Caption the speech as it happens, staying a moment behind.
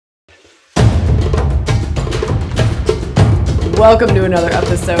Welcome to another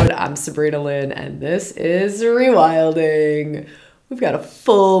episode. I'm Sabrina Lynn, and this is Rewilding. We've got a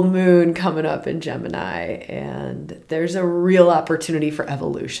full moon coming up in Gemini, and there's a real opportunity for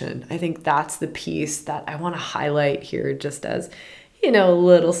evolution. I think that's the piece that I want to highlight here, just as, a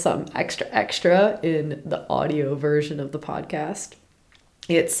little something extra in the audio version of the podcast.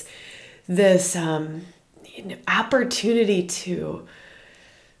 It's this opportunity to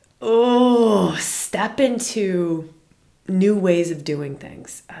step into new ways of doing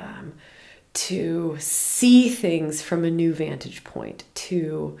things, to see things from a new vantage point,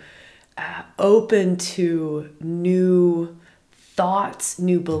 to open to new thoughts,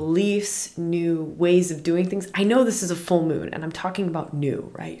 new beliefs, new ways of doing things. I know this is a full moon and I'm talking about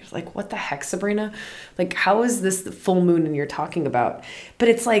new, right? You're like, what the heck, Sabrina? Like, how is this the full moon and you're talking about? But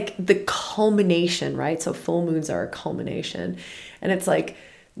it's like the culmination, right? So full moons are a culmination. And it's like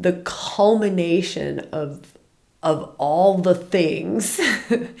the culmination of all the things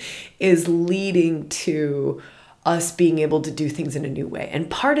is leading to us being able to do things in a new way. And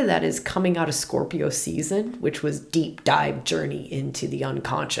part of that is coming out of Scorpio season, which was deep dive journey into the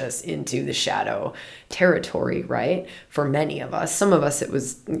unconscious, into the shadow territory, right? For many of us. Some of us, it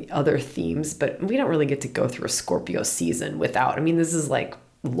was other themes, but we don't really get to go through a Scorpio season without, this is like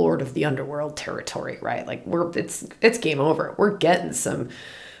Lord of the Underworld territory, right? Like it's game over. We're getting some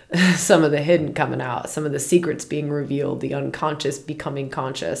of the hidden coming out, some of the secrets being revealed, the unconscious becoming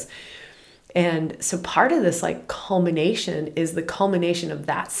conscious. And so part of this like culmination is the culmination of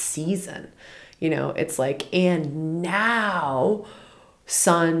that season. It's like, and now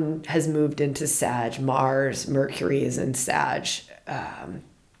Sun has moved into Sag, Mars, Mercury is in Sag.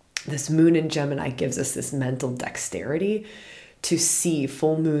 This moon in Gemini gives us this mental dexterity to see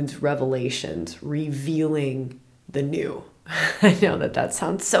full moon's revelations revealing the new. I know that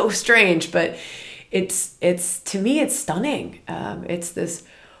sounds so strange, but it's to me, it's stunning. It's this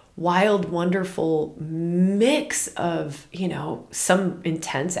wild, wonderful mix of, some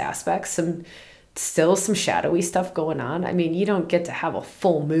intense aspects, some shadowy stuff going on. You don't get to have a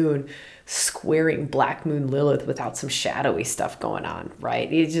full moon squaring black moon Lilith without some shadowy stuff going on,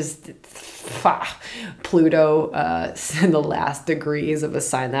 right? You just Pluto in the last degrees of a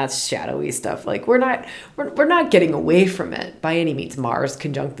sign, that's shadowy stuff. Like we're not getting away from it by any means. Mars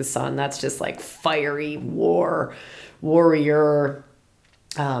conjunct the sun, that's just like fiery warrior.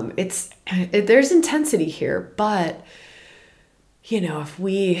 There's intensity here, but if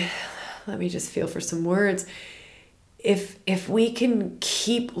we, let me just feel for some words. If we can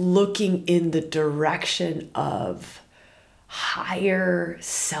keep looking in the direction of higher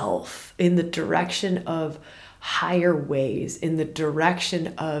self, in the direction of higher ways, in the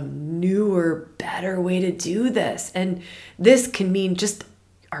direction of newer, better way to do this. And this can mean just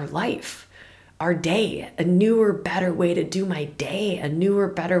our life, our day, a newer, better way to do my day, a newer,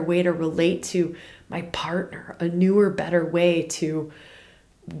 better way to relate to my partner, a newer, better way to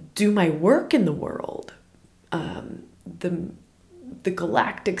do my work in the world. The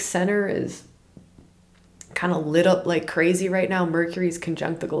galactic center is kind of lit up like crazy right now. Mercury's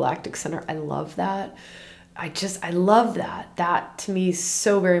conjunct the galactic center. I love that. I love that. That to me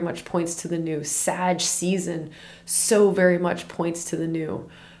so very much points to the new. Sag season so very much points to the new.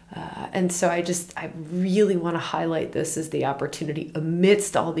 And so I really want to highlight this as the opportunity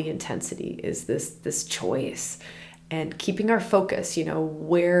amidst all the intensity is this choice and keeping our focus,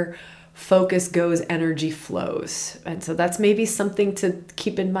 where focus goes, energy flows. And so that's maybe something to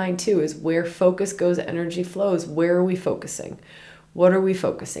keep in mind too, is where focus goes, energy flows. Where are we focusing? What are we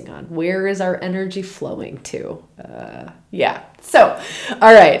focusing on? Where is our energy flowing to? So,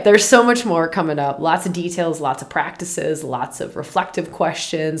 all right, there's so much more coming up. Lots of details, lots of practices, lots of reflective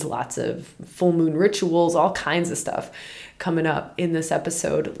questions, lots of full moon rituals, all kinds of stuff coming up in this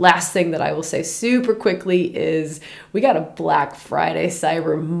episode. Last thing that I will say super quickly is we got a Black Friday,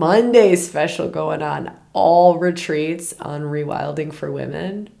 Cyber Monday special going on. All retreats on Rewilding for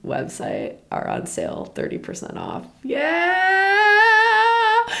Women website are on sale, 30% off. Yeah,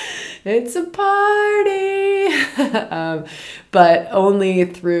 it's a party, but only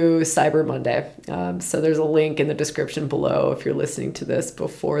through Cyber Monday. So there's a link in the description below if you're listening to this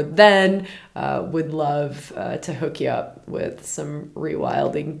before then. Would love to hook you up with some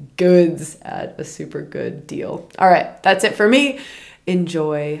Rewilding goods at a super good deal. All right, that's it for me.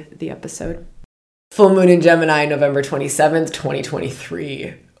 Enjoy the episode. Full moon in Gemini, November 27th,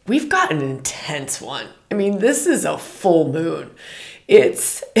 2023. We've got an intense one. This is a full moon.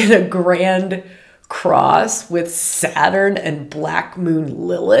 It's in a grand cross with Saturn and Black Moon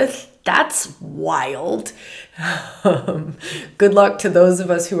Lilith. that's wild. Good luck to those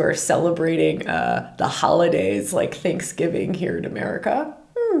of us who are celebrating the holidays like Thanksgiving here in America.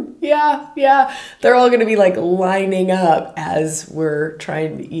 Yeah. They're all going to be like lining up as we're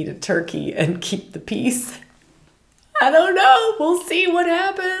trying to eat a turkey and keep the peace. I don't know. We'll see what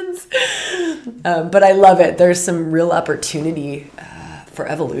happens. But I love it. There's some real opportunity for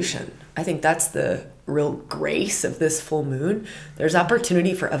evolution. I think that's the real grace of this full moon. There's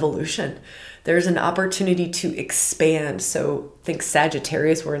opportunity for evolution. There's an opportunity to expand. So think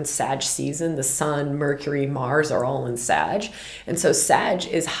Sagittarius, we're in Sag season. The Sun, Mercury, Mars are all in Sag. And so Sag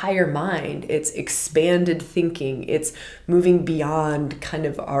is higher mind. It's expanded thinking. It's moving beyond kind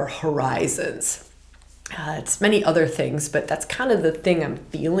of our horizons. It's many other things, but that's kind of the thing I'm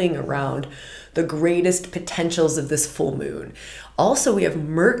feeling around the greatest potentials of this full moon. Also, we have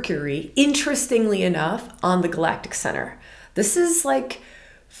Mercury, interestingly enough, on the galactic center. This is like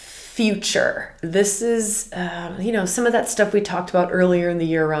future. This is, some of that stuff we talked about earlier in the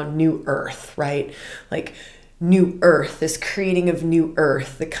year around New Earth, right? Like New Earth, this creating of New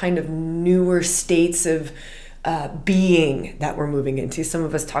Earth, the kind of newer states of being that we're moving into. Some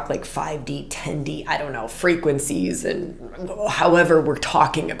of us talk like 5D, 10D, I don't know, frequencies and however we're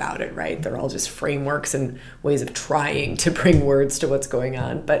talking about it, right? They're all just frameworks and ways of trying to bring words to what's going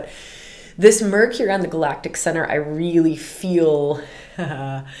on. But this Mercury on the galactic center, I really feel,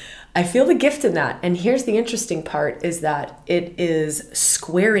 I feel the gift in that. And here's the interesting part is that it is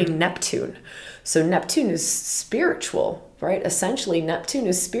squaring Neptune. So Neptune is spiritual, right? Essentially, Neptune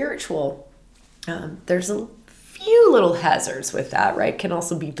is spiritual. There's a few little hazards with that, right? Can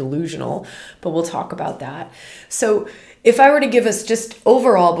also be delusional, but we'll talk about that. So if I were to give us just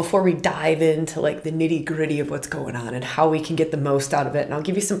overall, before we dive into like the nitty gritty of what's going on and how we can get the most out of it, and I'll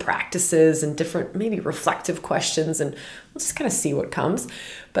give you some practices and different, maybe reflective questions, and we'll just kind of see what comes.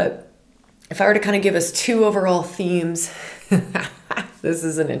 But if I were to kind of give us two overall themes, this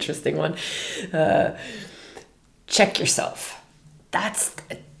is an interesting one. Check yourself.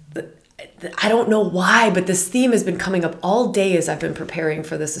 I don't know why, but this theme has been coming up all day as I've been preparing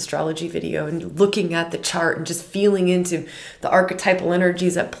for this astrology video and looking at the chart and just feeling into the archetypal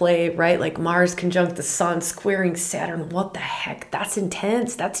energies at play, right? Like Mars conjunct the Sun, squaring Saturn. What the heck? That's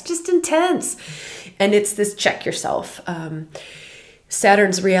intense. That's just intense. And it's this check yourself.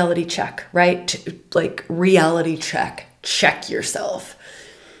 Saturn's reality check, right? Like reality check. Check yourself.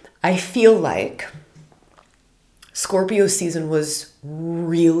 I feel like Scorpio season was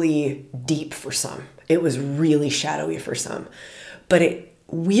really deep for some. It was really shadowy for some. But it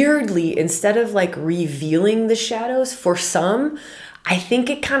weirdly, instead of like revealing the shadows for some, I think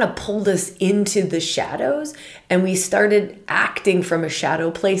it kind of pulled us into the shadows and we started acting from a shadow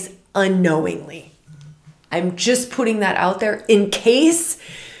place unknowingly. I'm just putting that out there in case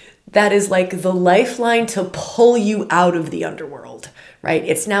that is like the lifeline to pull you out of the underworld, right?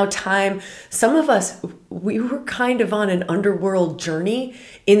 It's now time. Some of us, we were kind of on an underworld journey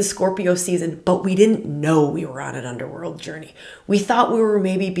in Scorpio season, but we didn't know we were on an underworld journey. We thought we were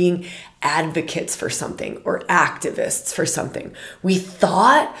maybe being advocates for something or activists for something. We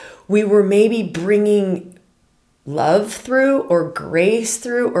thought we were maybe bringing love through or grace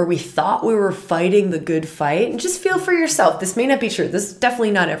through, or we thought we were fighting the good fight. And just feel for yourself. This may not be true. This is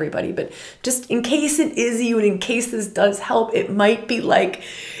definitely not everybody, but just in case it is you and in case this does help, it might be like,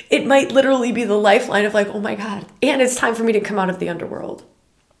 it might literally be the lifeline of like, oh my God, and it's time for me to come out of the underworld.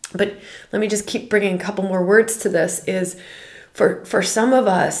 But let me just keep bringing a couple more words to this is for some of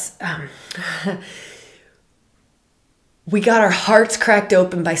us, we got our hearts cracked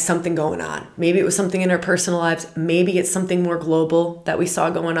open by something going on. Maybe it was something in our personal lives. Maybe it's something more global that we saw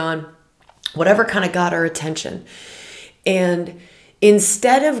going on. Whatever kind of got our attention. And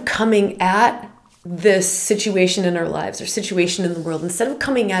instead of coming at this situation in our lives or situation in the world, instead of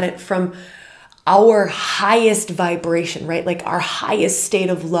coming at it from our highest vibration, right? Like our highest state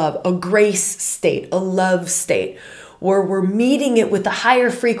of love, a grace state, a love state, where we're meeting it with a higher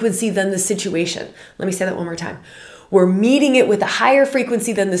frequency than the situation. Let me say that one more time. We're meeting it with a higher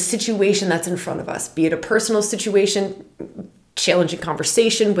frequency than the situation that's in front of us, be it a personal situation, challenging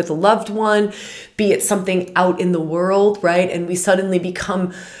conversation with a loved one, be it something out in the world, right? And we suddenly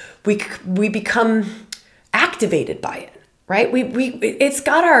become, we become activated by it, right? It's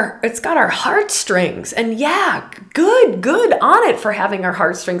got our heartstrings, and yeah, good on it for having our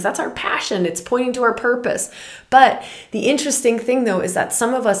heartstrings. That's our passion. It's pointing to our purpose. But the interesting thing though is that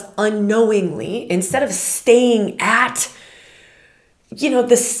some of us unknowingly, instead of staying at,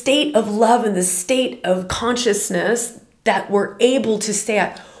 the state of love and the state of consciousness that we're able to stay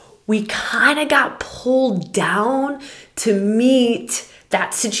at, we kind of got pulled down to meet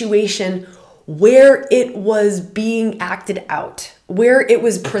that situation where it was being acted out, where it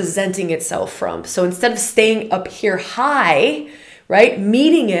was presenting itself from. So instead of staying up here high, right,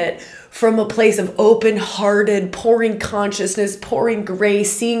 meeting it from a place of open-hearted, pouring consciousness, pouring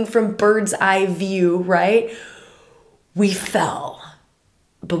grace, seeing from bird's eye view, right, we fell,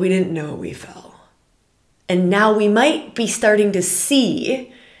 but we didn't know we fell. And now we might be starting to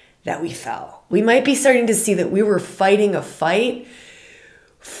see that we fell. We might be starting to see that we were fighting a fight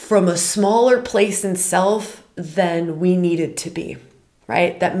from a smaller place in self than we needed to be,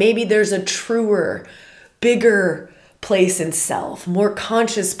 right? That maybe there's a truer, bigger place in self, more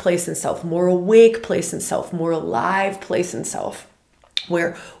conscious place in self, more awake place in self, more alive place in self,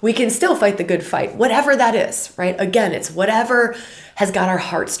 where we can still fight the good fight, whatever that is, right? Again, it's whatever has got our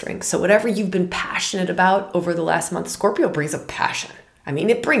heartstrings. So whatever you've been passionate about over the last month, Scorpio brings up passion. I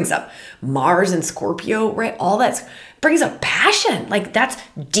mean, it brings up Mars and Scorpio, right? All that brings up passion. Like that's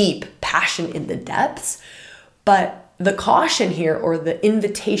deep passion in the depths. But the caution here, or the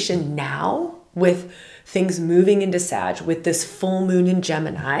invitation now, with things moving into Sag, with this full moon in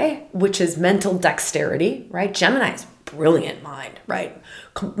Gemini, which is mental dexterity, right? Gemini is brilliant mind, right?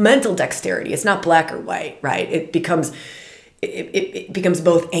 Mental dexterity. It's not black or white, right? It becomes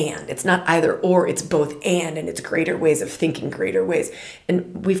both and. It's not either or, it's both and it's greater ways of thinking, greater ways.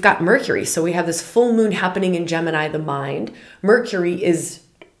 And we've got Mercury. So we have this full moon happening in Gemini, the mind. Mercury is,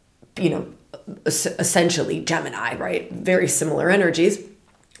 essentially Gemini, right? Very similar energies.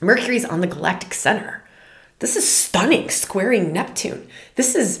 Mercury's on the galactic center. This is stunning, squaring Neptune.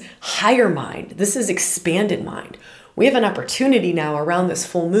 This is higher mind. This is expanded mind. We have an opportunity now around this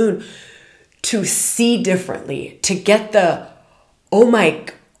full moon to see differently, to get the, oh my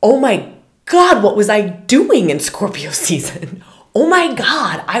God, what was I doing in Scorpio season? Oh my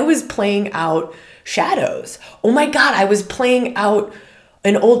God, I was playing out shadows. Oh my God, I was playing out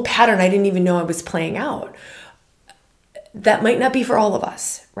an old pattern I didn't even know I was playing out. That might not be for all of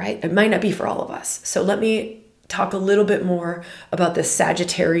us, right? It might not be for all of us. So let me talk a little bit more about this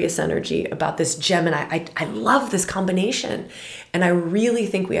Sagittarius energy, about this Gemini. I love this combination. And I really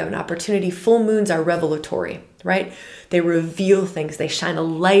think we have an opportunity. Full moons are revelatory, right? They reveal things. They shine a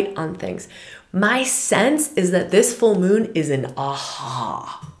light on things. My sense is that this full moon is an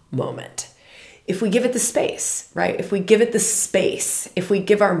aha moment. If we give it the space, right? If we give it the space, if we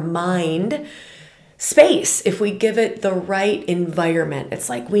give our mind space, if we give it the right environment, it's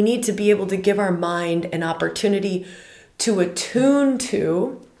like we need to be able to give our mind an opportunity to attune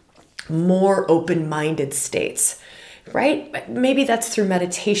to more open-minded states, right? Maybe that's through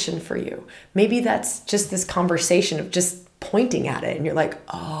meditation for you. Maybe that's just this conversation of just pointing at it and you're like,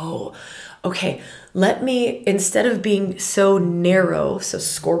 oh, okay, let me, instead of being so narrow, so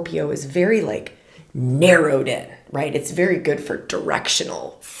Scorpio is very like narrowed in, right? It's very good for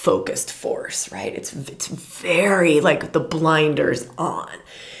directional, focused force, right? It's very like the blinders on.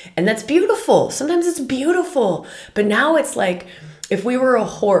 And that's beautiful. Sometimes it's beautiful. But now it's like if we were a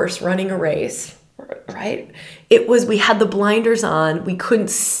horse running a race, right? We had the blinders on. We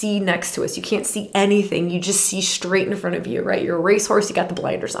couldn't see next to us. You can't see anything. You just see straight in front of you, right? You're a racehorse, you got the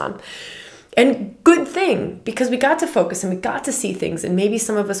blinders on. And good thing, because we got to focus and we got to see things. And maybe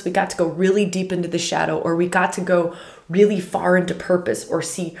some of us, we got to go really deep into the shadow, or we got to go really far into purpose, or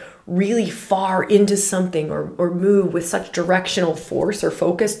see really far into something, or move with such directional force or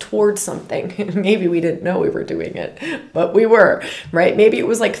focus towards something. Maybe we didn't know we were doing it, but we were, right? Maybe it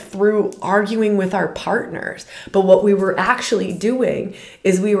was like through arguing with our partners. But what we were actually doing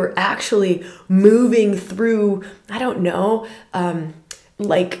is we were actually moving through, I don't know,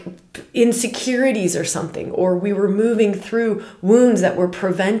 like insecurities or something, or we were moving through wounds that were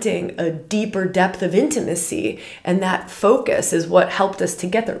preventing a deeper depth of intimacy. And that focus is what helped us to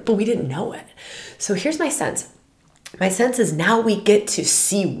get there, but we didn't know it. So here's my sense. My sense is now we get to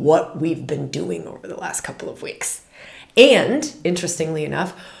see what we've been doing over the last couple of weeks. And interestingly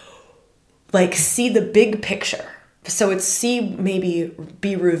enough, like see the big picture. So it's maybe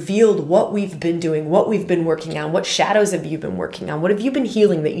be revealed what we've been doing, what we've been working on, what shadows have you been working on, what have you been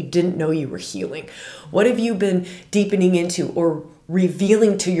healing that you didn't know you were healing, what have you been deepening into or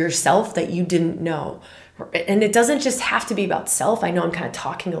revealing to yourself that you didn't know. And it doesn't just have to be about self. I know I'm kind of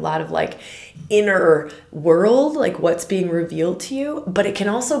talking a lot of like inner world, like what's being revealed to you, but it can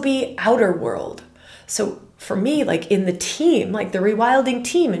also be outer world. So for me, like in the team, like the rewilding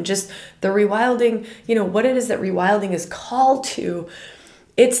team, and just the rewilding, what it is that rewilding is called to,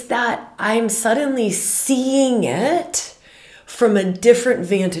 it's that I'm suddenly seeing it from a different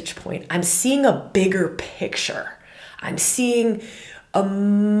vantage point. I'm seeing a bigger picture. I'm seeing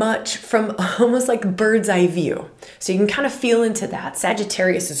from almost like a bird's eye view. So you can kind of feel into that.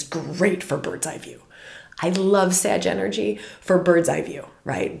 Sagittarius is great for bird's eye view. I love Sag energy for bird's eye view,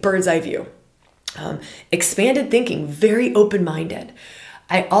 right? Bird's eye view. Expanded thinking, very open-minded.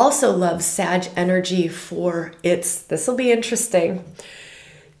 I also love Sag energy for this will be interesting.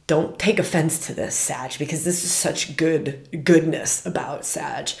 Don't take offense to this, Sag, because this is such goodness about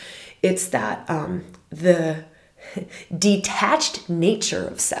Sag. It's that the detached nature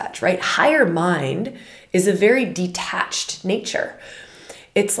of Sag, right? Higher mind is a very detached nature.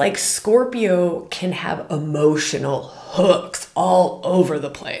 It's like Scorpio can have emotional hooks all over the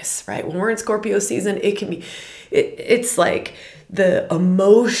place, right? When we're in Scorpio season, it's like the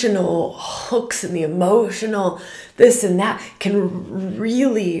emotional hooks and the emotional this and that can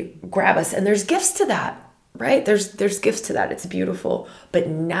really grab us. And there's gifts to that, right? There's gifts to that. It's beautiful. But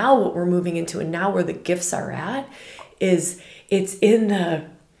now what we're moving into, and now where the gifts are at, is it's in the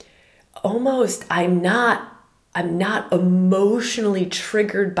almost, I'm not emotionally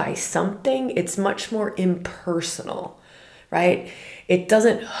triggered by something. It's much more impersonal, right? It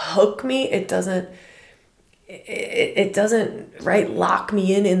doesn't hook me. It doesn't, right, lock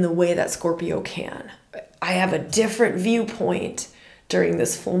me in the way that Scorpio can. I have a different viewpoint during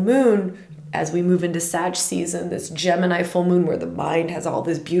this full moon as we move into Sag season, this Gemini full moon where the mind has all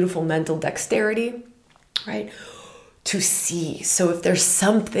this beautiful mental dexterity, right? To see. So if there's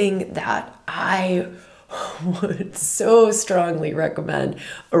something that I would so strongly recommend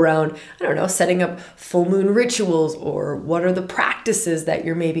around, I don't know, setting up full moon rituals, or what are the practices that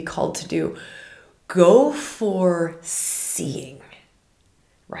you're maybe called to do, go for seeing,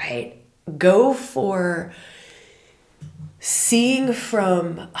 right? Go for seeing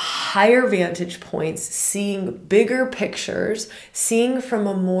from higher vantage points, seeing bigger pictures, seeing from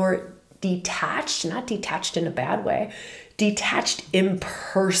a more detached, not detached in a bad way, detached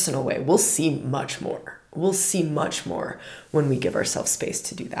impersonal way. We'll see much more. We'll see much more when we give ourselves space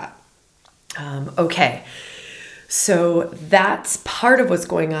to do that. Okay, so that's part of what's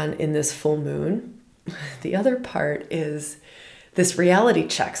going on in this full moon. The other part is this reality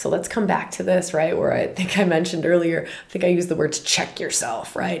check. So let's come back to this, right? Where I think I mentioned earlier, I think I used the words check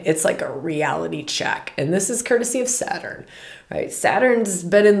yourself, right? It's like a reality check. And this is courtesy of Saturn, right? Saturn's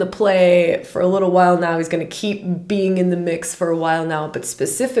been in the play for a little while now. He's going to keep being in the mix for a while now. But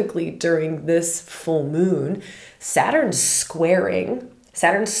specifically during this full moon, Saturn's squaring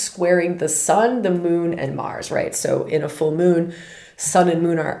the sun, the moon, and Mars, right? So in a full moon, sun and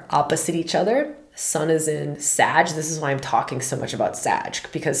moon are opposite each other. Sun is in Sag. This is why I'm talking so much about Sag,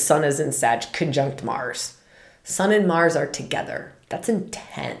 because Sun is in Sag conjunct Mars. Sun and Mars are together. That's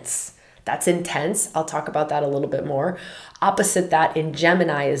intense. I'll talk about that a little bit more. Opposite that in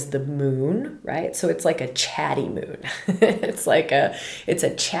Gemini is the moon, right? So it's like a chatty moon. It's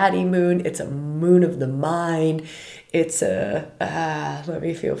a chatty moon. It's a moon of the mind. It's let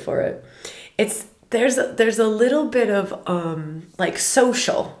me feel for it. There's a little bit of like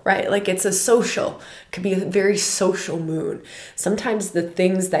social, right? Like it's a social, could be a very social moon. Sometimes the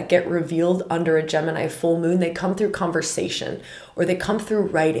things that get revealed under a Gemini full moon, they come through conversation or they come through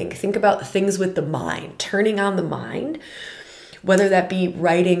writing. Think about things with the mind, turning on the mind, whether that be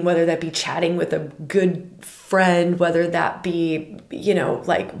writing, whether that be chatting with a good friend, whether that be,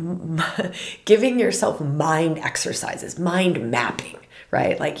 like giving yourself mind exercises, mind mapping.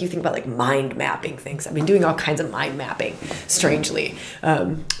 Right? Like you think about like mind mapping things. I've been doing all kinds of mind mapping, strangely,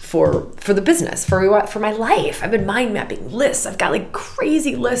 for the business, for my life. I've been mind mapping lists. I've got like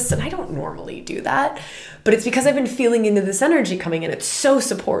crazy lists, and I don't normally do that, but it's because I've been feeling into this energy coming in. It's so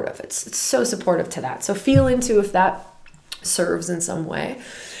supportive. It's so supportive to that. So feel into if that serves in some way.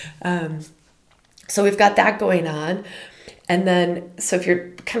 So we've got that going on. And then, so if you're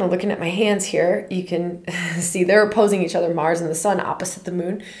kind of looking at my hands here, you can see they're opposing each other, Mars and the sun opposite the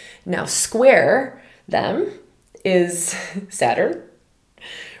moon. Now square them is Saturn,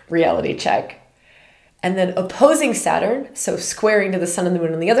 reality check. And then opposing Saturn, so squaring to the sun and the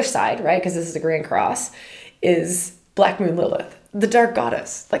moon on the other side, right? Because this is a grand cross, is Black Moon Lilith, the dark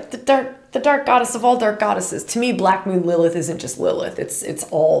goddess, like the dark goddess of all dark goddesses. To me, Black Moon Lilith isn't just Lilith. It's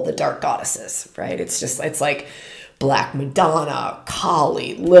all the dark goddesses, right? It's like Black Madonna,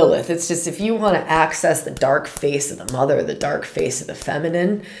 Kali, Lilith. It's just, if you want to access the dark face of the mother, the dark face of the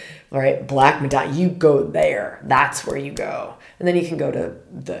feminine, all right, Black Madonna, you go there. That's where you go. And then you can go to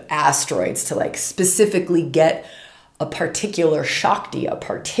the asteroids to like specifically get a particular Shakti, a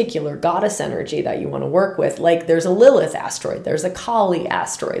particular goddess energy that you want to work with. Like there's a Lilith asteroid, there's a Kali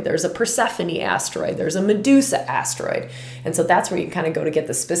asteroid, there's a Persephone asteroid, there's a Medusa asteroid. And so that's where you kind of go to get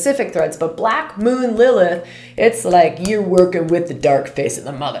the specific threads. But Black Moon Lilith, it's like you're working with the dark face of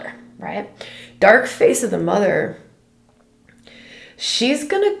the mother, right? Dark face of the mother, she's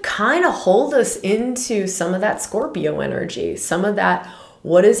going to kind of hold us into some of that Scorpio energy, some of that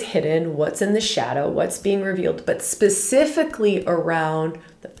what is hidden, what's in the shadow, what's being revealed, but specifically around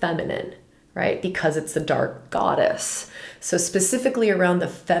the feminine, right? Because it's the dark goddess. So specifically around the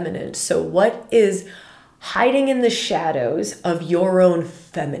feminine. So what is hiding in the shadows of your own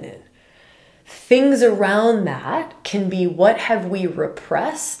feminine? Things around that can be, what have we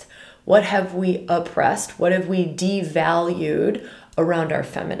repressed? What have we oppressed? What have we devalued around our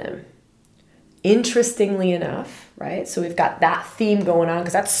feminine? Interestingly enough, right? So we've got that theme going on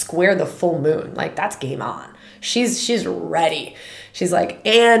because that's square the full moon. Like that's game on. She's ready. She's like,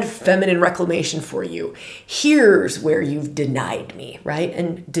 and feminine reclamation for you. Here's where you've denied me, right?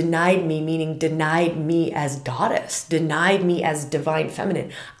 And denied me meaning denied me as goddess, denied me as divine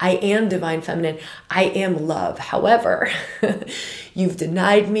feminine. I am divine feminine. I am love. However, you've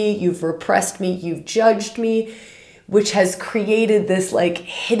denied me, you've repressed me, you've judged me, which has created this like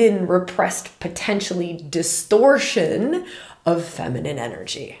hidden, repressed, potentially distortion of feminine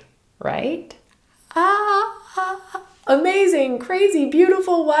energy, right? Amazing, crazy,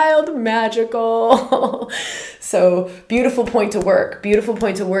 beautiful, wild, magical. So beautiful point to work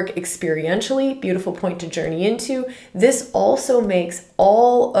experientially, beautiful point to journey into. This also makes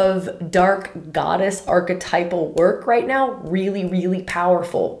all of dark goddess archetypal work right now really, really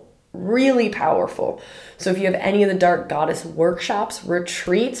powerful. Really powerful. So if you have any of the dark goddess workshops,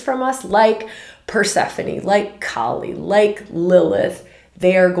 retreats from us, like Persephone, like Kali, like Lilith,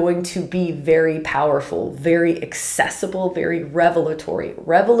 they are going to be very powerful, very accessible, very revelatory.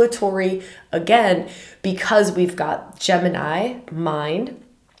 Revelatory, again, because we've got Gemini, mind,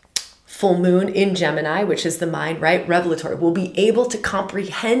 full moon in Gemini, which is the mind, right? Revelatory. We'll be able to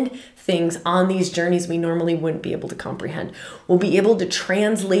comprehend things on these journeys we normally wouldn't be able to comprehend. We'll be able to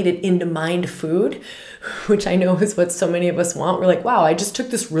translate it into mind food, which I know is what so many of us want. We're like, wow, I just took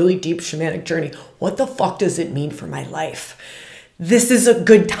this really deep shamanic journey. What the fuck does it mean for my life? This is a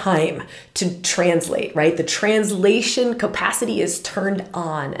good time to translate, right? The translation capacity is turned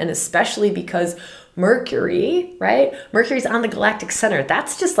on, and especially because Mercury, right? Mercury's on the galactic center.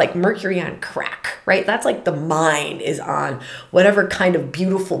 That's just like Mercury on crack, right? That's like the mind is on whatever kind of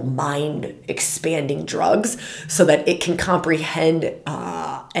beautiful mind expanding drugs so that it can comprehend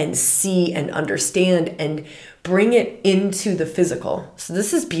and see and understand and bring it into the physical. So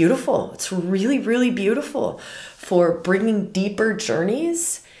this is beautiful. It's really, really beautiful for bringing deeper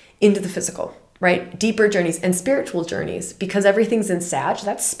journeys into the physical, right? Deeper journeys and spiritual journeys, because everything's in Sag.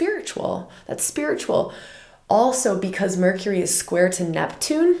 That's spiritual. That's spiritual. Also, because Mercury is square to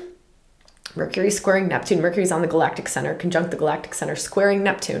Neptune. Mercury squaring Neptune. Mercury's on the galactic center, conjunct the galactic center, squaring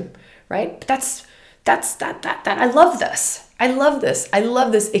Neptune, right? But that's I love this. I love this. I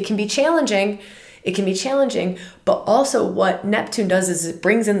love this. It can be challenging. It can be challenging, but also what Neptune does is it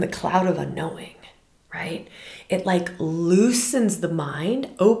brings in the cloud of unknowing, right? It like loosens the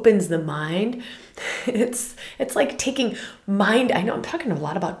mind, opens the mind. It's like taking mind. I know I'm talking a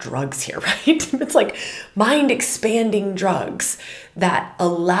lot about drugs here, right? It's like mind expanding drugs that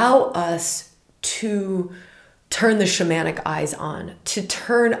allow us to turn the shamanic eyes on, to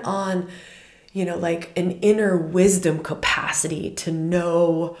turn on, like an inner wisdom capacity to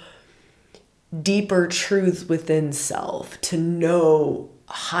know deeper truths within self, to know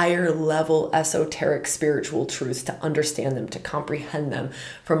higher level esoteric spiritual truths, to understand them, to comprehend them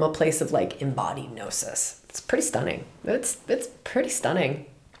from a place of like embodied gnosis. It's pretty stunning. It's pretty stunning.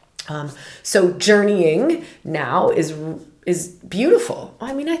 So journeying now is beautiful.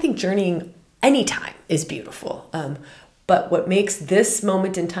 I mean, I think journeying anytime is beautiful. But what makes this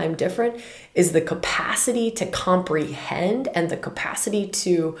moment in time different is the capacity to comprehend and the capacity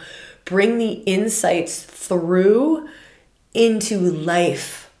to bring the insights through into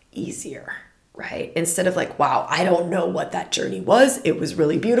life easier, right? Instead of like, wow, I don't know what that journey was. It was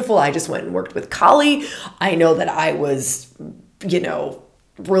really beautiful. I just went and worked with Kali. I know that I was,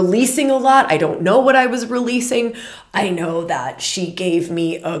 releasing a lot. I don't know what I was releasing. I know that she gave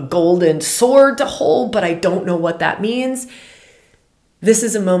me a golden sword to hold, but I don't know what that means. This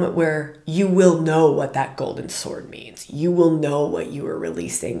is a moment where you will know what that golden sword means. You will know what you are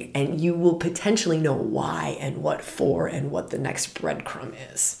releasing, and you will potentially know why and what for and what the next breadcrumb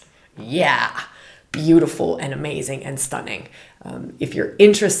is. Yeah, beautiful and amazing and stunning. If you're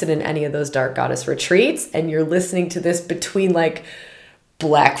interested in any of those Dark Goddess retreats and you're listening to this between like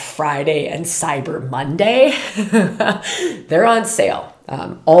Black Friday and Cyber Monday, they're on sale.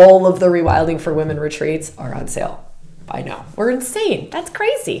 All of the Rewilding for Women retreats are on sale. I know, we're insane. That's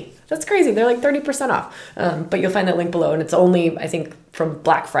crazy. That's crazy. They're like 30% off. But you'll find that link below. And it's only, I think, from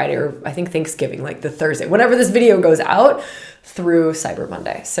Black Friday or I think Thanksgiving, like the Thursday, whenever this video goes out, through Cyber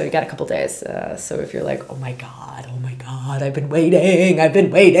Monday. So you got a couple days. So if you're like, oh my God, I've been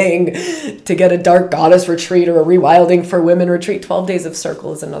waiting to get a Dark Goddess retreat or a Rewilding for Women retreat. 12 Days of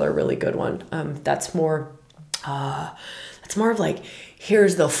Circle is another really good one. That's more of like,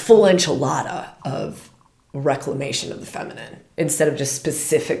 here's the full enchilada of reclamation of the feminine instead of just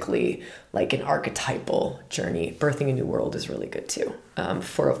specifically like an archetypal journey. Birthing a New World is really good too,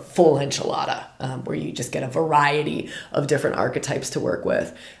 for a full enchilada, where you just get a variety of different archetypes to work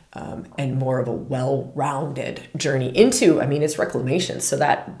with, and more of a well-rounded journey into, it's reclamation. So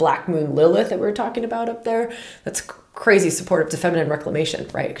that Black Moon Lilith that we were talking about up there, that's crazy supportive to feminine reclamation,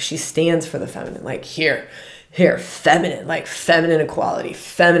 right? Because she stands for the feminine, like here, feminine, like feminine equality,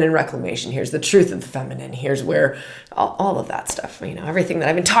 feminine reclamation. Here's the truth of the feminine. Here's where all of that stuff, everything that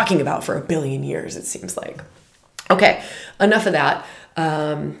I've been talking about for a billion years, it seems like. Okay, enough of that.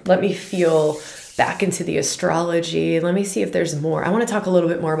 Let me feel back into the astrology. Let me see if there's more. I want to talk a little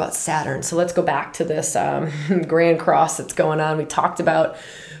bit more about Saturn. So let's go back to this grand cross that's going on. We talked about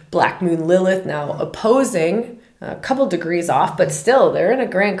Black Moon Lilith now opposing, a couple degrees off, but still they're in a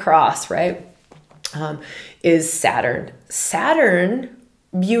grand cross, right? Is Saturn. Saturn,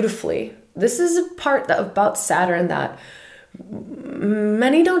 beautifully, this is a part about Saturn that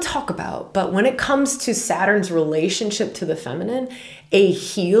many don't talk about, but when it comes to Saturn's relationship to the feminine, a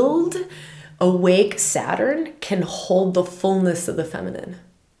healed, awake Saturn can hold the fullness of the feminine.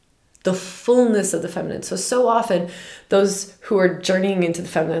 The fullness of the feminine. So often those who are journeying into the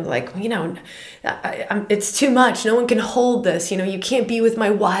feminine, like, it's too much. No one can hold this. You can't be with my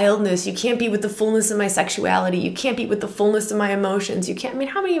wildness. You can't be with the fullness of my sexuality. You can't be with the fullness of my emotions. You can't,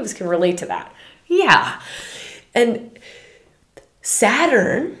 how many of us can relate to that? Yeah. And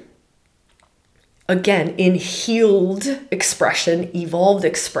Saturn, again, in healed expression, evolved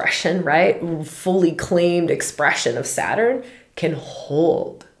expression, right? Fully claimed expression of Saturn can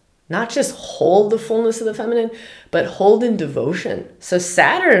hold. Not just hold the fullness of the feminine, but hold in devotion. So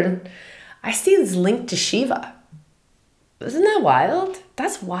Saturn, I see this linked to Shiva. Isn't that wild?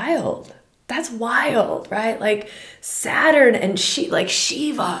 That's wild. That's wild, right? Like Saturn and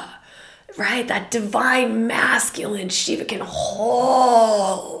Shiva, right? That divine masculine Shiva can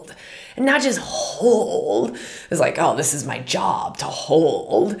hold. And not just hold. It's like, oh, this is my job to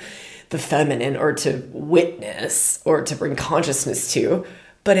hold the feminine or to witness or to bring consciousness to.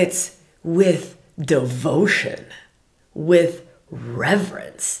 But it's with devotion, with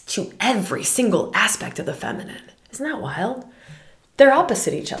reverence to every single aspect of the feminine. Isn't that wild? They're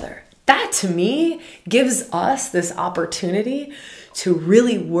opposite each other. That to me gives us this opportunity to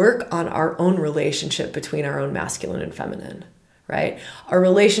really work on our own relationship between our own masculine and feminine, right? Our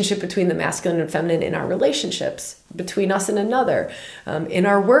relationship between the masculine and feminine in our relationships, between us and another, in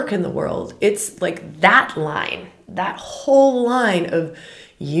our work in the world. It's like that line, that whole line of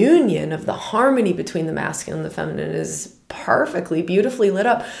union of the harmony between the masculine and the feminine is perfectly, beautifully lit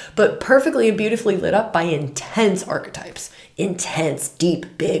up, but perfectly and beautifully lit up by intense archetypes, intense,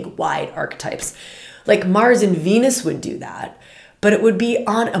 deep, big, wide archetypes. Like Mars and Venus would do that, but it would be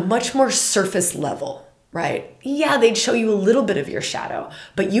on a much more surface level, right? Yeah, they'd show you a little bit of your shadow,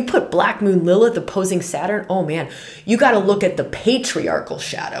 but you put Black Moon Lilith opposing Saturn, oh man, you got to look at the patriarchal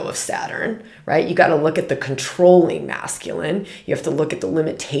shadow of Saturn, right? You got to look at the controlling masculine. You have to look at the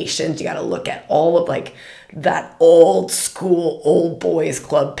limitations. You got to look at all of like that old school, old boys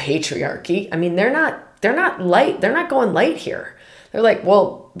club patriarchy. They're not light. They're not going light here. They're like,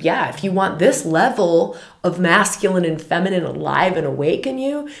 well, yeah, if you want this level of masculine and feminine alive and awake in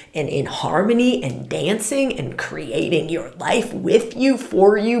you and in harmony and dancing and creating your life with you,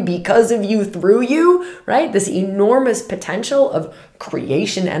 for you, because of you, through you, right? This enormous potential of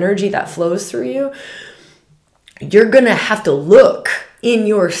creation energy that flows through you. You're going to have to look in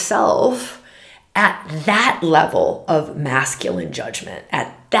yourself at that level of masculine judgment,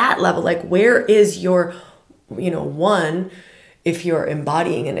 at that level, like where is your, one, if you're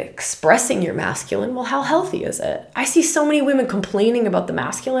embodying and expressing your masculine, well, how healthy is it? I see so many women complaining about the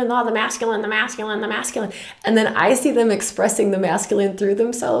masculine, the masculine. And then I see them expressing the masculine through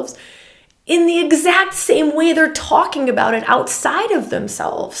themselves in the exact same way they're talking about it outside of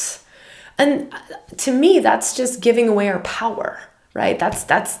themselves. And to me, that's just giving away our power, right?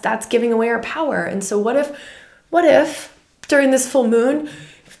 That's giving away our power. And so what if during this full moon,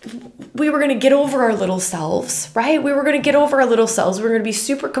 we were going to get over our little selves, right? We were going to get over our little selves. We were going to be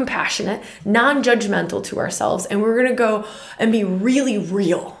super compassionate, non-judgmental to ourselves. And we're going to go and be really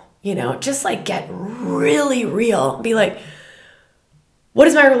real, just like get really real. Be like, what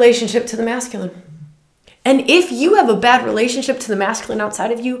is my relationship to the masculine? And if you have a bad relationship to the masculine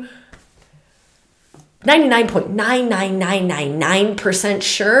outside of you, 99.99999%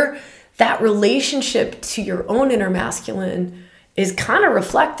 sure that relationship to your own inner masculine is kind of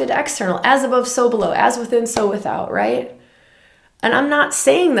reflected external, as above, so below, as within, so without, right? And I'm not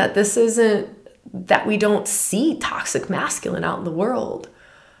saying that this isn't, that we don't see toxic masculine out in the world.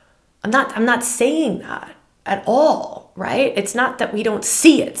 I'm not saying that at all, right? It's not that we don't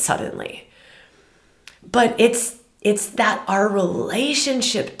see it suddenly, but it's that our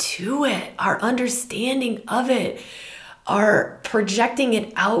relationship to it, our understanding of it, our projecting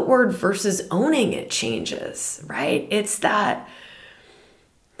it outward versus owning it changes, right? It's that,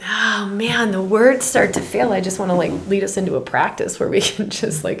 oh man, the words start to fail. I just want to lead us into a practice where we can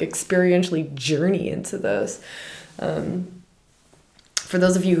just experientially journey into those. For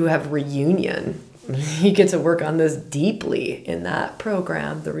those of you who have reunion, you get to work on this deeply in that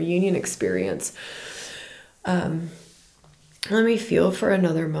program, the reunion experience. Let me feel for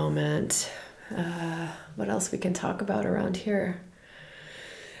another moment. What else we can talk about around here?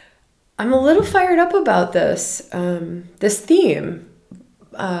 I'm a little fired up about this theme.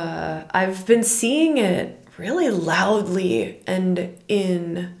 I've been seeing it really loudly and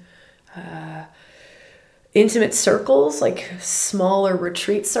in intimate circles, like smaller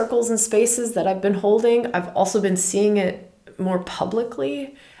retreat circles and spaces that I've been holding. I've also been seeing it more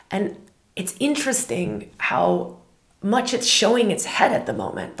publicly, and it's interesting how much it's showing its head at the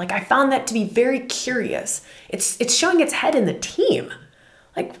moment. I found that to be very curious. It's showing its head in the team.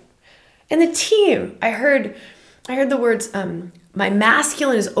 In the team, I heard the words, my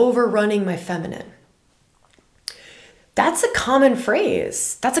masculine is overrunning my feminine. That's a common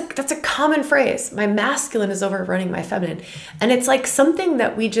phrase. That's a common phrase. My masculine is overrunning my feminine. And it's something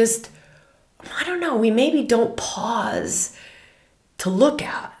that we just, I don't know, we maybe don't pause to look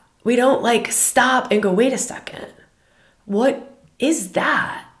at. We don't stop and go, wait a second. What is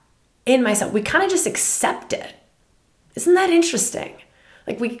that in myself? We kind of just accept it. Isn't that interesting?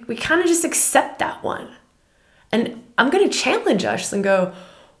 We kind of just accept that one. And I'm going to challenge us and go,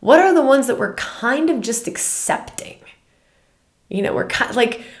 what are the ones that we're kind of just accepting? We're kind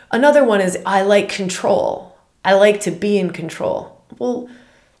of another one is, I like control. I like to be in control. Well,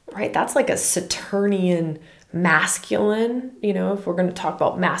 right, that's a Saturnian masculine, if we're going to talk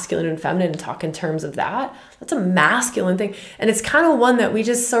about masculine and feminine and talk in terms of that, that's a masculine thing. And it's kind of one that we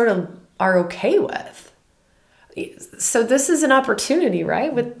just sort of are okay with. So this is an opportunity,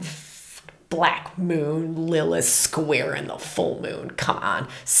 right? With black moon, Lilith squaring the full moon. Come on,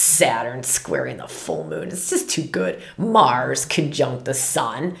 Saturn squaring the full moon. It's just too good. Mars conjunct the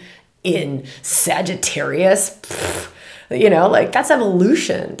sun in Sagittarius. That's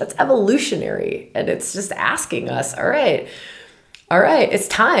evolution. That's evolutionary. And it's just asking us, all right, it's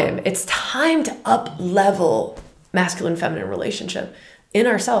time. It's time to up-level masculine-feminine relationship in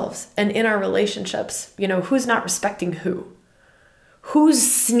ourselves and in our relationships. Who's not respecting who? Who's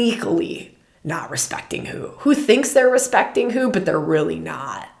sneakily not respecting who? Who thinks they're respecting who, but they're really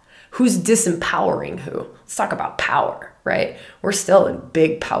not? Who's disempowering who? Let's talk about power, right? We're still in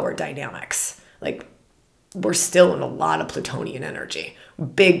big power dynamics. We're still in a lot of Plutonian energy,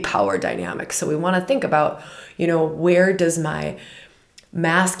 big power dynamics. So we want to think about, where does my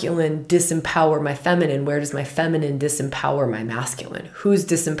masculine disempower my feminine? Where does my feminine disempower my masculine? Who's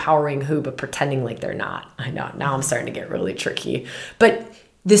disempowering who, but pretending like they're not? I know, now I'm starting to get really tricky. But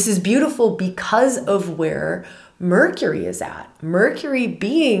this is beautiful because of where Mercury is at. Mercury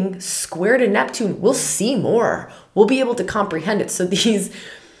being square to Neptune, we'll see more. We'll be able to comprehend it. So these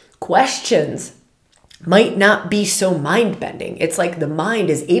questions might not be so mind-bending. It's the mind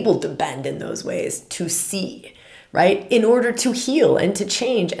is able to bend in those ways to see, right? In order to heal and to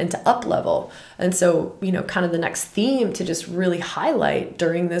change and to up-level. And so, kind of the next theme to just really highlight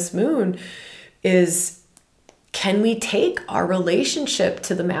during this moon is, can we take our relationship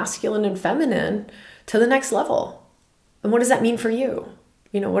to the masculine and feminine to the next level? And what does that mean for you?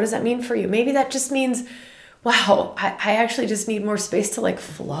 What does that mean for you? Maybe that just means, wow, I actually just need more space to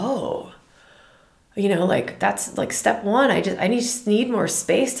flow. That's step one. I just need more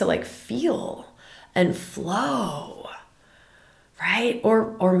space to feel and flow, right?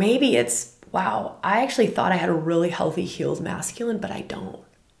 Or maybe it's, wow, I actually thought I had a really healthy, healed masculine, but I don't.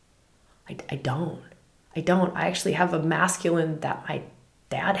 I don't. I don't. I actually have a masculine that my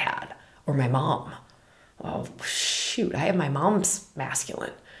dad had, or my mom. Well, shoot, I have my mom's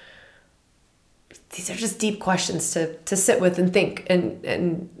masculine. These are just deep questions to sit with and think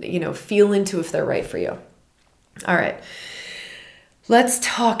and feel into if they're right for you. All right. Let's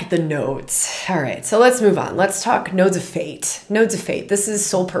talk the nodes. All right, so let's move on. Let's talk nodes of fate. Nodes of fate. This is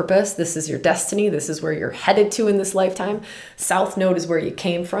soul purpose. This is your destiny. This is where you're headed to in this lifetime. South node is where you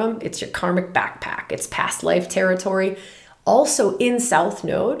came from. It's your karmic backpack. It's past life territory. Also in South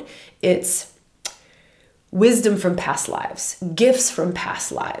node, it's wisdom from past lives, gifts from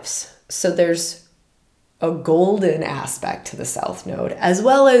past lives. So there's a golden aspect to the South node, as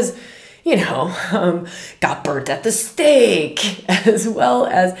well as got burnt at the stake, as well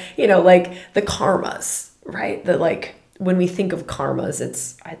as, like the karmas, right? When we think of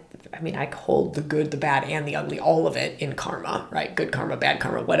karmas, I hold the good, the bad, and the ugly, all of it in karma, right? Good karma, bad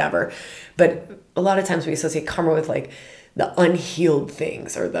karma, whatever. But a lot of times we associate karma with like the unhealed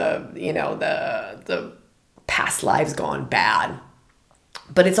things or the past lives gone bad.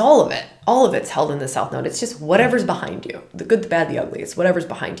 But it's all of it. All of it's held in the South node. It's just whatever's behind you. The good, the bad, the ugly. It's whatever's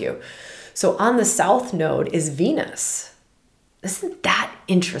behind you. So on the South node is Venus. Isn't that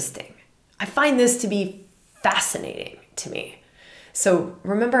interesting? I find this to be fascinating to me. So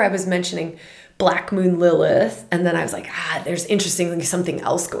remember I was mentioning Black Moon Lilith, and then I was like, there's interestingly something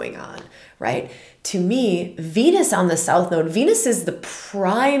else going on, right? To me, Venus on the South node, Venus is the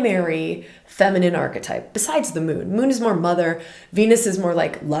primary feminine archetype besides the moon. Moon is more mother. Venus is more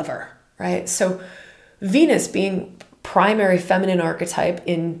like lover, right? So Venus being primary feminine archetype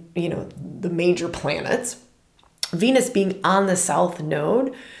in, the major planets, Venus being on the South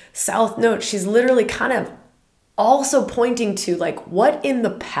node, she's literally kind of also pointing to like what in the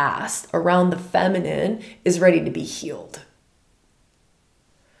past around the feminine is ready to be healed.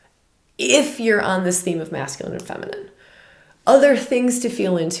 If you're on this theme of masculine and feminine. Other things to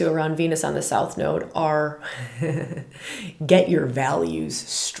feel into around Venus on the South node are get your values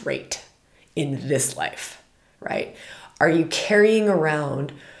straight in this life, right? Are you carrying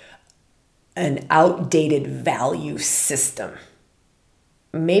around an outdated value system?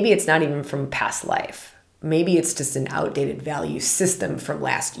 Maybe it's not even from past life. Maybe it's just an outdated value system from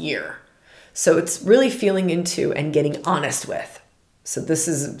last year. So it's really feeling into and getting honest with. So this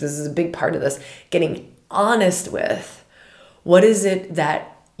is a big part of this, getting honest with what is it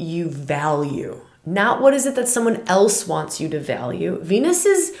that you value, not what is it that someone else wants you to value. Venus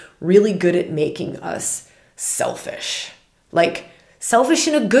is really good at making us selfish, like selfish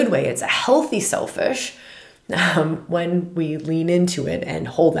in a good way. It's a healthy selfish when we lean into it and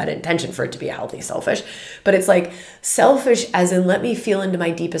hold that intention for it to be a healthy selfish. But it's like selfish as in let me feel into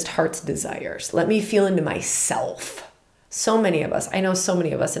my deepest heart's desires. Let me feel into myself. So many of us, I know so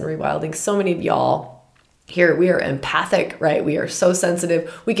many of us in Rewilding, so many of y'all here, we are empathic, right? We are so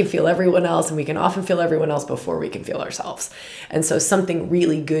sensitive. We can feel everyone else, and we can often feel everyone else before we can feel ourselves. And so something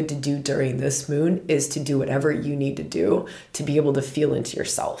really good to do during this moon is to do whatever you need to do to be able to feel into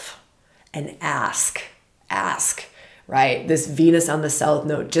yourself and ask, right? This Venus on the South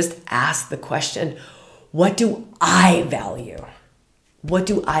node, just ask the question, what do I value?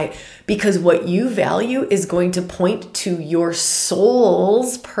 Because what you value is going to point to your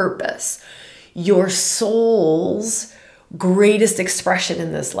soul's purpose, your soul's greatest expression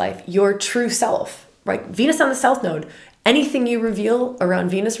in this life, your true self, right? Venus on the South node, anything you reveal around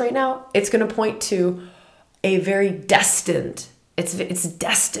Venus right now, it's going to point to a very destined, it's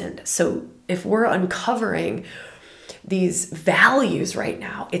destined. So if we're uncovering these values right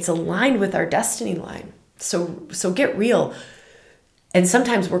now, it's aligned with our destiny line. So get real. And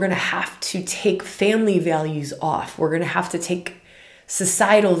sometimes we're going to have to take family values off. We're going to have to take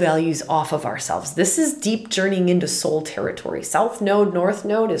societal values off of ourselves. This is deep journeying into soul territory. South node, North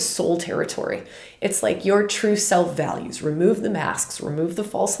node is soul territory. It's like your true self values. Remove the masks, remove the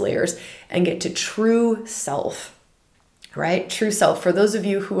false layers, and get to true self, right? True self. For those of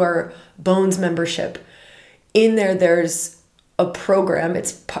you who are Bones membership, in there's a program.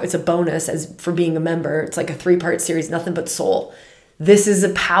 It's a bonus as for being a member. It's like a 3-part series, Nothing But Soul. This is a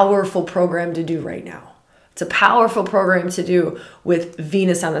powerful program to do right now. It's a powerful program to do with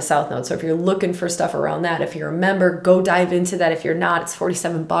Venus on the South node. So if you're looking for stuff around that, if you're a member, go dive into that. If you're not, it's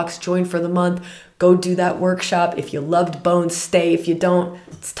 $47. Join for the month. Go do that workshop. If you loved Bones, stay. If you don't,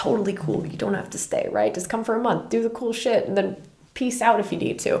 it's totally cool. You don't have to stay, right? Just come for a month, do the cool shit, and then peace out if you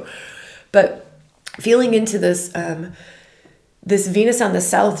need to. But feeling into this, this Venus on the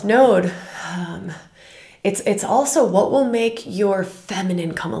South node, it's also what will make your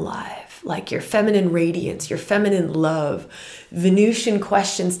feminine come alive. like your feminine radiance, your feminine love, Venusian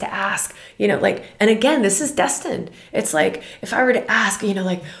questions to ask, like, and again, this is destined. It's like, if I were to ask,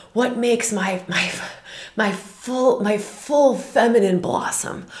 like, what makes my full feminine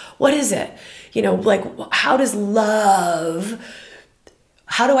blossom? What is it? Like,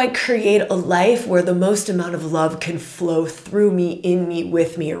 how do I create a life where the most amount of love can flow through me, in me,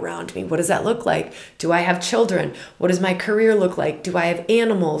 with me, around me? What does that look like? Do I have children? What does my career look like? Do I have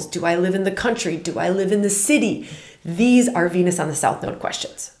animals? Do I live in the country? Do I live in the city? These are Venus on the South Node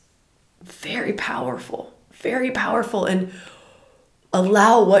questions. Very powerful, and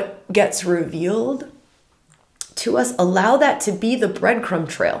allow what gets revealed to us, allow that to be the breadcrumb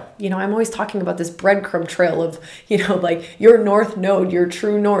trail. I'm always talking about this breadcrumb trail of, like your north node, your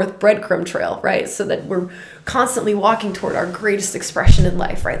true north breadcrumb trail, right? So that we're constantly walking toward our greatest expression in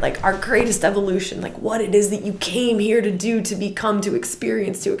life, right? Like our greatest evolution, like what it is that you came here to do, to become, to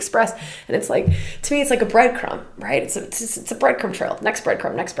experience, to express. And it's like, to me, it's like a breadcrumb, right? It's a breadcrumb trail. Next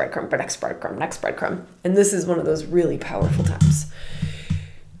breadcrumb, next breadcrumb, next breadcrumb, next breadcrumb. And this is one of those really powerful times.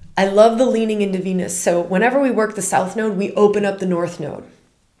 I love the leaning into Venus. So whenever we work the South Node, we open up the North Node,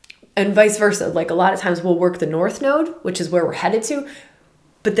 and vice versa. Like a lot of times we'll work the North Node, which is where we're headed to,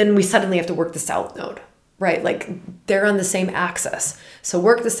 but then we suddenly have to work the South Node, right? Like they're on the same axis. So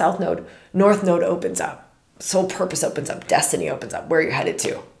work the South Node, North Node opens up, soul purpose opens up, destiny opens up, where you're headed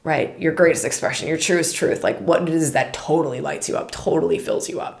to, right? Your greatest expression, your truest truth, like what it is that totally lights you up, totally fills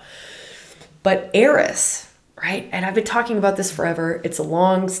you up. But Eris, right? And I've been talking about this forever. It's a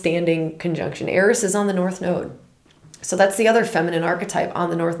long-standing conjunction. Eris is on the North Node. So that's the other feminine archetype on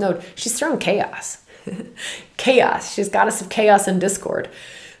the North Node. She's throwing chaos. Chaos. She's goddess of chaos and discord.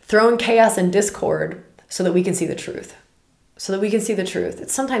 Throwing chaos and discord so that we can see the truth.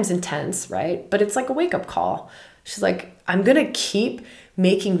 It's sometimes intense, right? But it's like a wake-up call. She's like, I'm going to keep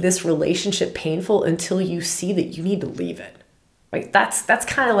making this relationship painful until you see that you need to leave it. Right? That's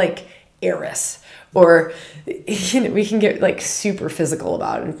kind of like Eris. Or, we can get like super physical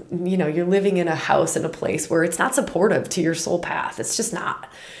about it. You're living in a house, in a place where it's not supportive to your soul path. It's just not.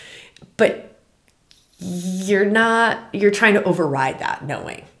 But you're trying to override that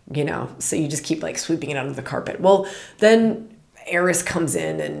knowing, so you just keep like sweeping it under the carpet. Well, then Eris comes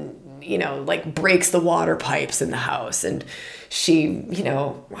in and, like breaks the water pipes in the house, and she,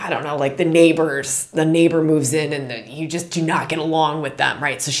 I don't know, like the neighbor moves in and you just do not get along with them,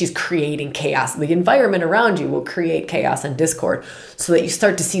 right? So she's creating chaos. The environment around you will create chaos and discord so that you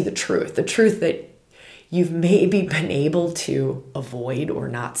start to see the truth that you've maybe been able to avoid or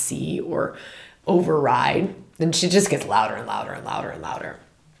not see or override. Then she just gets louder and louder and louder and louder.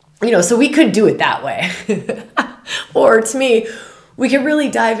 So we could do it that way. Or to me, we can really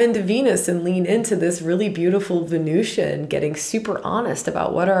dive into Venus and lean into this really beautiful Venusian, getting super honest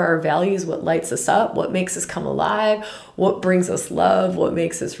about what are our values, what lights us up, what makes us come alive, what brings us love, what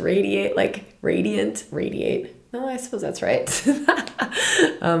makes us radiate. No, I suppose that's right.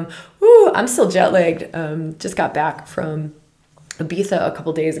 I'm still jet lagged. Just got back from Ibiza a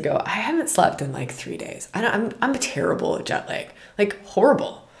couple days ago. I haven't slept in like 3 days. I'm terrible at jet lag, like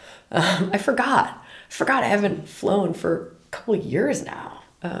horrible. I forgot I haven't flown for couple years now.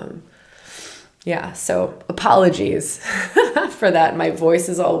 So apologies for that. My voice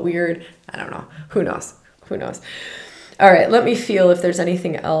is all weird. I don't know. Who knows? All right, let me feel if there's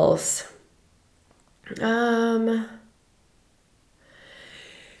anything else. I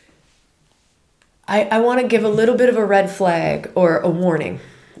want to give a little bit of a red flag or a warning.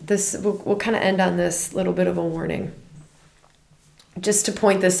 We'll kind of end on this little bit of a warning, just to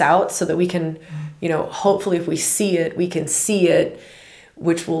point this out so that we can, hopefully if we see it, we can see it,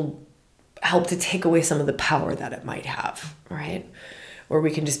 which will help to take away some of the power that it might have, right? Or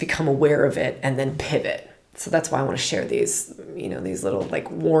we can just become aware of it and then pivot. So that's why I want to share these, these little like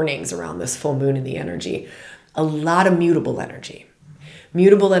warnings around this full moon and the energy. A lot of mutable energy.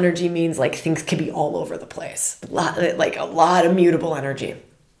 Mutable energy means like things can be all over the place. A lot of mutable energy.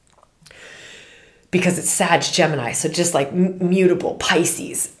 Because it's Sag Gemini, so just like mutable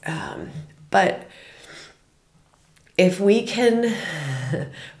Pisces. But if we can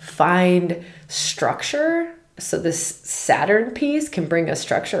find structure, so this Saturn piece can bring us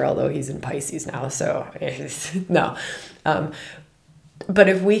structure, although he's in Pisces now, so no. But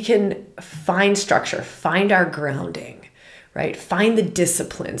if we can find structure, find our grounding, right? Find the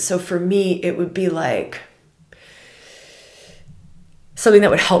discipline. So for me, it would be like something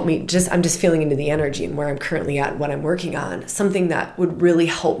that would help me. I'm just feeling into the energy and where I'm currently at, what I'm working on. Something that would really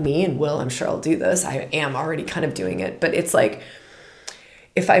help me, and I'm sure I'll do this. I am already kind of doing it, but it's like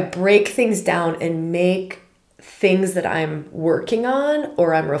if I break things down and make things that I'm working on,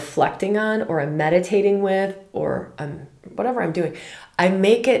 or I'm reflecting on, or I'm meditating with, or whatever I'm doing, I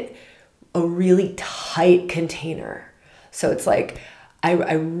make it a really tight container. So it's like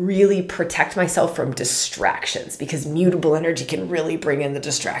I really protect myself from distractions, because mutable energy can really bring in the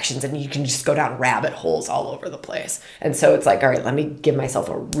distractions, and you can just go down rabbit holes all over the place. And so it's like, all right, let me give myself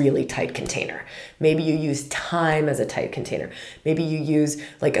a really tight container. Maybe you use time as a tight container. Maybe you use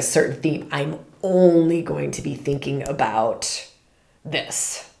like a certain theme. I'm only going to be thinking about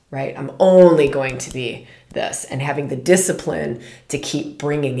this, right? I'm only going to be this, and having the discipline to keep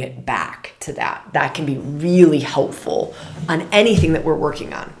bringing it back to that. That can be really helpful on anything that we're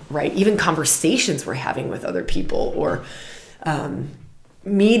working on, right? Even conversations we're having with other people, or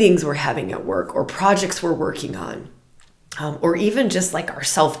meetings we're having at work, or projects we're working on. Or even just like our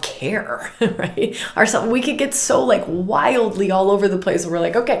self-care, right? We could get so like wildly all over the place where we're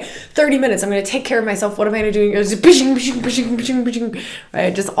like, okay, 30 minutes, I'm going to take care of myself. What am I going to do?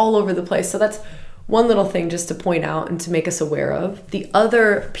 Right? Just all over the place. So that's one little thing just to point out and to make us aware of. The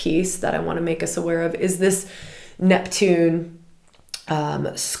other piece that I want to make us aware of is this Neptune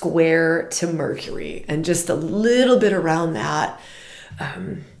square to Mercury, and just a little bit around that.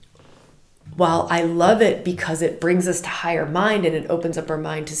 While I love it because it brings us to higher mind and it opens up our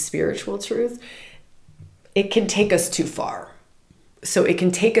mind to spiritual truth, it can take us too far. So it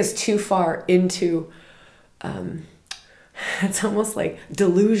can take us too far into, it's almost like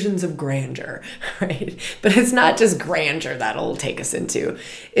delusions of grandeur, right? But it's not just grandeur that'll take us into.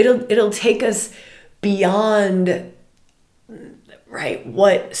 It'll take us beyond, right,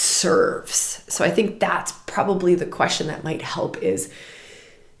 what serves. So I think that's probably the question that might help is,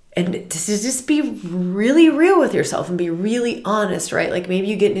 and to just be really real with yourself and be really honest, right? Like maybe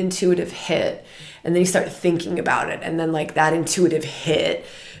you get an intuitive hit and then you start thinking about it. And then like that intuitive hit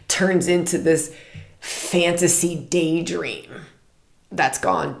turns into this fantasy daydream that's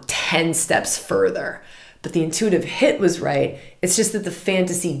gone 10 steps further. But the intuitive hit was right. It's just that the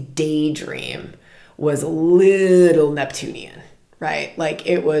fantasy daydream was a little Neptunian, right? Like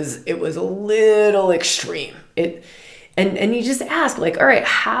it was a little extreme. And you just ask, like, all right,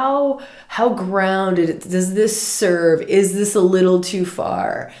 how grounded does this serve? Is this a little too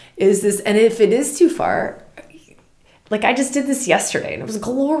far? And if it is too far, like I just did this yesterday and it was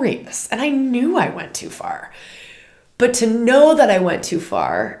glorious and I knew I went too far. But to know that I went too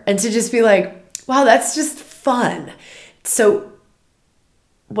far and to just be like, wow, that's just fun. So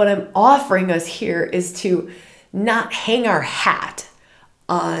what I'm offering us here is to not hang our hat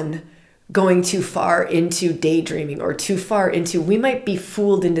on going too far into daydreaming, or too far into, we might be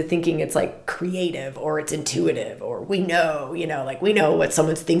fooled into thinking it's like creative or it's intuitive, or we know, like we know what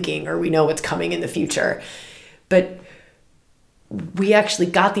someone's thinking, or we know what's coming in the future. But we actually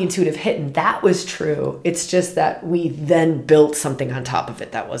got the intuitive hit and that was true. It's just that we then built something on top of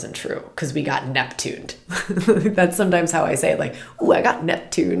it that wasn't true because we got Neptuned. That's sometimes how I say it, like, ooh, I got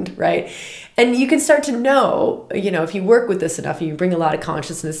Neptuned, right? And you can start to know, if you work with this enough and you bring a lot of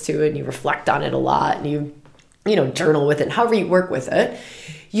consciousness to it and you reflect on it a lot and you journal with it, however you work with it,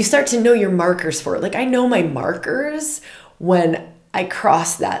 you start to know your markers for it. Like I know my markers when I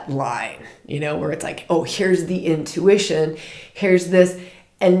cross that line, where it's like, oh, here's the intuition, here's this.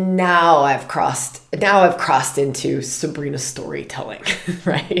 And now I've crossed into Sabrina's storytelling,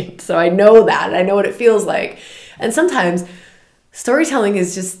 right? So I know that, I know what it feels like. And sometimes storytelling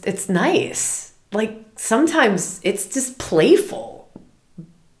is just, it's nice. Like sometimes it's just playful,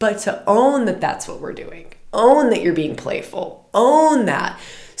 but to own that that's what we're doing, own that you're being playful, own that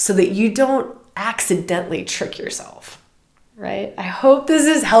so that you don't accidentally trick yourself. Right? I hope this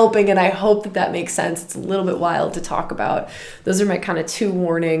is helping and I hope that makes sense. It's a little bit wild to talk about. Those are my kind of two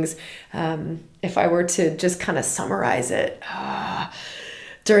warnings. If I were to just kind of summarize it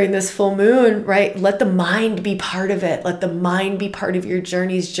during this full moon, right? Let the mind be part of it. Let the mind be part of your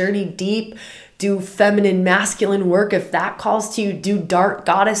journeys. Journey deep. Do feminine, masculine work. If that calls to you, do dark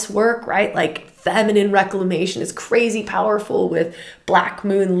goddess work, right? Like feminine reclamation is crazy powerful with Black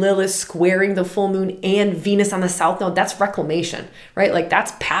Moon, Lilith squaring the full moon and Venus on the South Node. That's reclamation, right? Like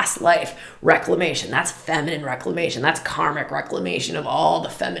that's past life reclamation. That's feminine reclamation. That's karmic reclamation of all the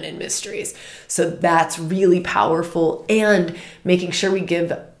feminine mysteries. So that's really powerful, and making sure we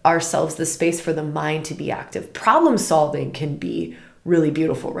give ourselves the space for the mind to be active. Problem solving can be really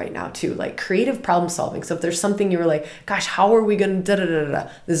beautiful right now too, like creative problem solving. So if there's something you were like, gosh, how are we going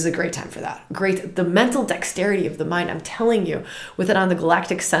to this is a great time for that. Great. The mental dexterity of the mind, I'm telling you, with it on the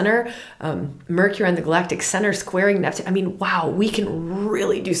galactic center, Mercury on the galactic center squaring Neptune. I mean, wow, we can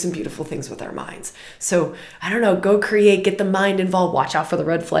really do some beautiful things with our minds. So I don't know, go create, get the mind involved, watch out for the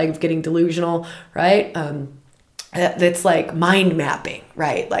red flag of getting delusional, right? that's like mind mapping,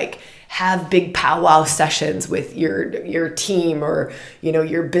 right? Like have big powwow sessions with your team or,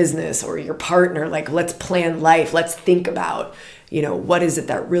 your business or your partner. Like, let's plan life. Let's think about, what is it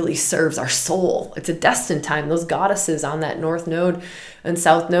that really serves our soul? It's a destined time. Those goddesses on that North Node and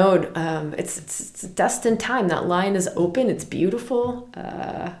South Node, it's a destined time. That line is open. It's beautiful.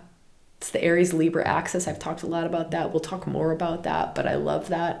 It's the Aries Libra axis. I've talked a lot about that. We'll talk more about that, but I love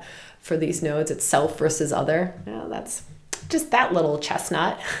that for these nodes. It's self versus other. Yeah, that's just that little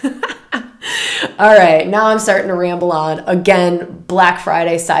chestnut. All right, now I'm starting to ramble on. Again, Black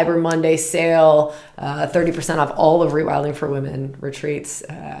Friday, Cyber Monday sale, 30% off all of Rewilding for Women retreats.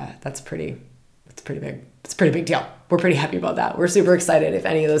 That's pretty big. It's a pretty big deal. We're pretty happy about that. We're super excited. If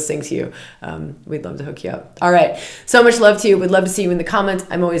any of those things you, we'd love to hook you up. All right. So much love to you. We'd love to see you in the comments.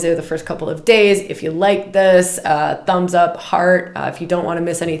 I'm always there the first couple of days. If you like this, thumbs up, heart. If you don't want to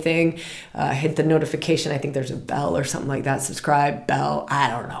miss anything, hit the notification. I think there's a bell or something like that. Subscribe, bell. I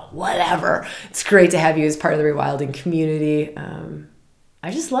don't know. Whatever. It's great to have you as part of the Rewilding community.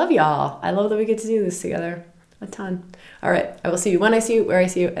 I just love y'all. I love that we get to do this together. A ton. All right. I will see you when I see you, where I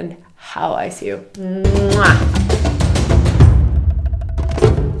see you, and how I see you. Mwah.